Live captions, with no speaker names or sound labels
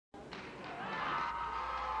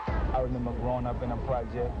remember growing up in a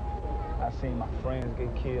project. I seen my friends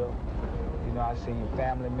get killed. You know, I seen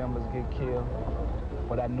family members get killed.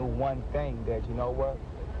 But I knew one thing, that, you know what?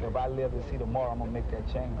 If I live to see tomorrow, I'm going to make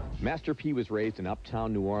that change. Master P was raised in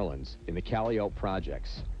uptown New Orleans in the Calliope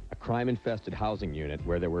Projects, a crime-infested housing unit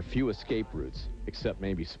where there were few escape routes, except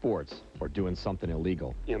maybe sports or doing something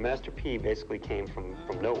illegal. You know, Master P basically came from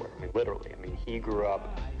nowhere, I mean, literally. I mean, he grew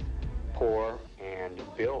up poor and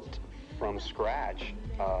built from scratch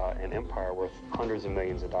an empire worth hundreds of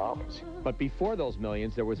millions of dollars. But before those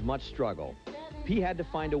millions, there was much struggle. P had to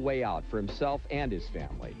find a way out for himself and his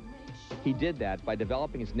family. He did that by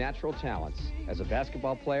developing his natural talents as a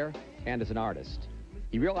basketball player and as an artist.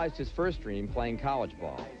 He realized his first dream playing college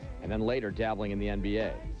ball, and then later dabbling in the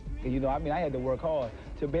NBA. You know, I mean, I had to work hard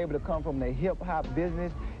to be able to come from the hip-hop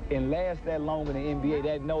business and last that long in the NBA.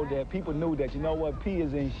 That people knew that, you know what, P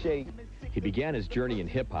is in shape. He began his journey in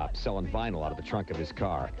hip-hop selling vinyl out of the trunk of his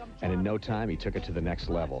car, and in no time he took it to the next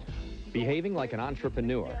level. Behaving like an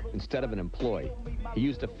entrepreneur instead of an employee, he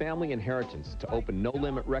used a family inheritance to open No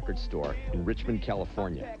Limit record store in Richmond,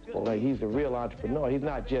 California. Well, like, he's a real entrepreneur. He's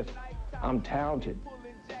not just, I'm talented.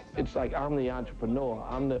 It's like I'm the entrepreneur.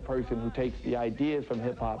 I'm the person who takes the ideas from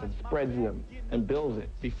hip-hop and spreads them and builds it.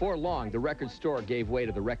 Before long, the record store gave way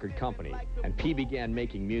to the record company, and P began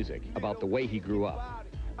making music about the way he grew up.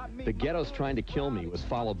 The Ghetto's Trying to Kill Me was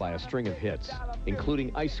followed by a string of hits,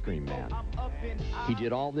 including Ice Cream Man. He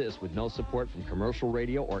did all this with no support from commercial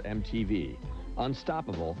radio or MTV.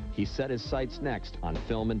 Unstoppable, he set his sights next on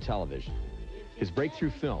film and television. His breakthrough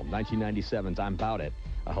film, 1997's I'm 'Bout It,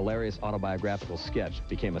 a hilarious autobiographical sketch,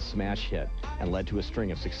 became a smash hit and led to a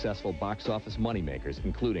string of successful box office moneymakers,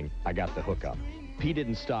 including I Got the Hookup. P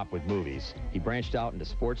didn't stop with movies. He branched out into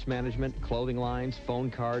sports management, clothing lines,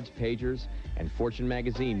 phone cards, pagers, and Fortune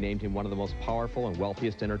magazine named him one of the most powerful and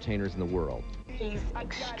wealthiest entertainers in the world. He's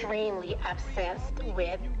extremely obsessed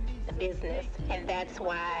with the business, and that's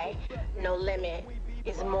why No Limit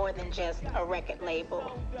is more than just a record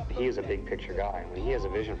label. He is a big picture guy. When he has a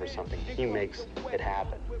vision for something, he makes it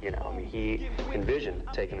happen. You know, I mean, he envisioned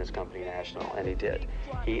taking this company national, and he did.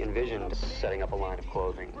 He envisioned setting up a line of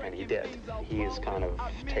clothing, and he did. He has kind of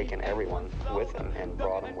taken everyone with him and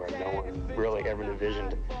brought them where no one really ever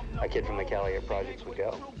envisioned a kid from the Calliope Projects would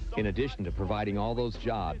go. In addition to providing all those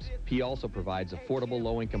jobs, P also provides affordable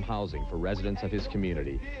low-income housing for residents of his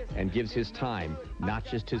community and gives his time, not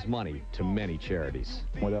just his money, to many charities.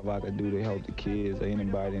 Whatever I could do to help the kids or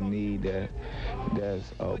anybody in need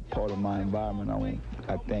that's a part of my environment,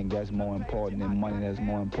 I think that's more important than money. That's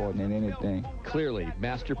more important than anything. Clearly,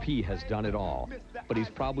 Master P has done it all, but he's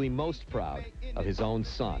probably most proud of his own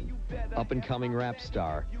son, up-and-coming rap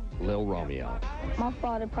star Lil Romeo. My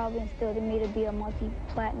father probably instilled in me to be a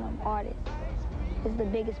multi-platinum artist. It's the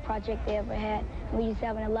biggest project they ever had. We're just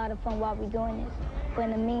having a lot of fun while we're doing this. But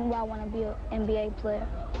in the meanwhile, I want to be an NBA player,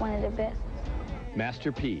 one of the best.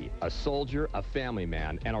 Master P, a soldier, a family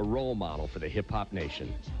man, and a role model for the hip-hop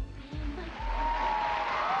nation.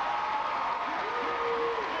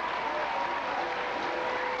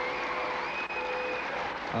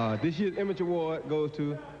 This year's Image Award goes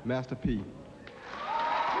to Master P.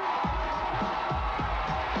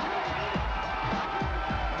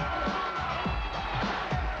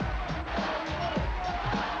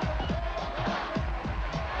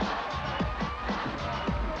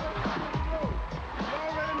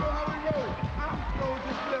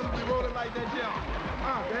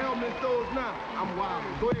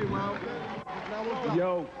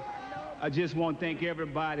 Yo, I just want to thank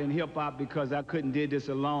everybody in hip-hop because I couldn't did this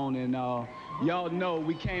alone. And y'all know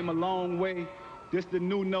we came a long way. This the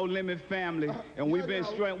new No Limit family. And we've been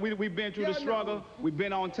we've been through the struggle. We've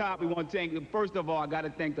been on top. We want to thank, first of all, I got to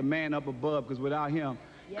thank the man up above, because without him,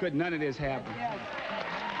 could none of this happen.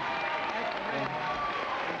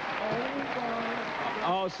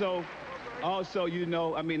 Also, you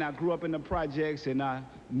know, I mean, I grew up in the projects, and I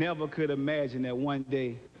never could imagine that one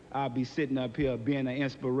day I'll be sitting up here being an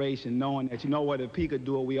inspiration, knowing that, you know what, if P could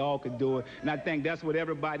do it, we all could do it. And I think that's what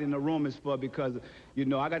everybody in the room is for, because, you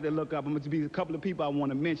know, I got to look up. I'm going to be a couple of people I want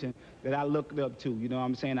to mention that I looked up to, you know what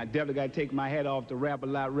I'm saying? I definitely got to take my hat off to Rap A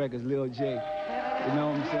Lot Records, Lil J. You know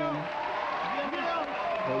what I'm saying?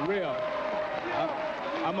 For real.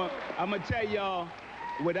 I'm going to tell y'all,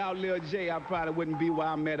 without Lil J, I probably wouldn't be where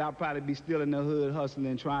I'm at. I'd probably be still in the hood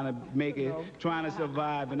hustling, trying to make it, trying to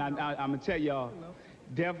survive. And I'm going to tell y'all,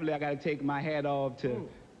 definitely I got to take my hat off to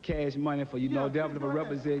Cash Money for, you know, definitely for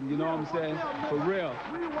representing, you know what I'm saying? For real,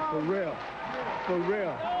 for real, for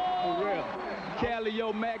real, for real.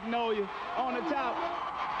 Calliope Magnolia on the top.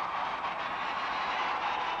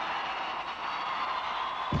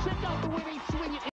 Check out the way they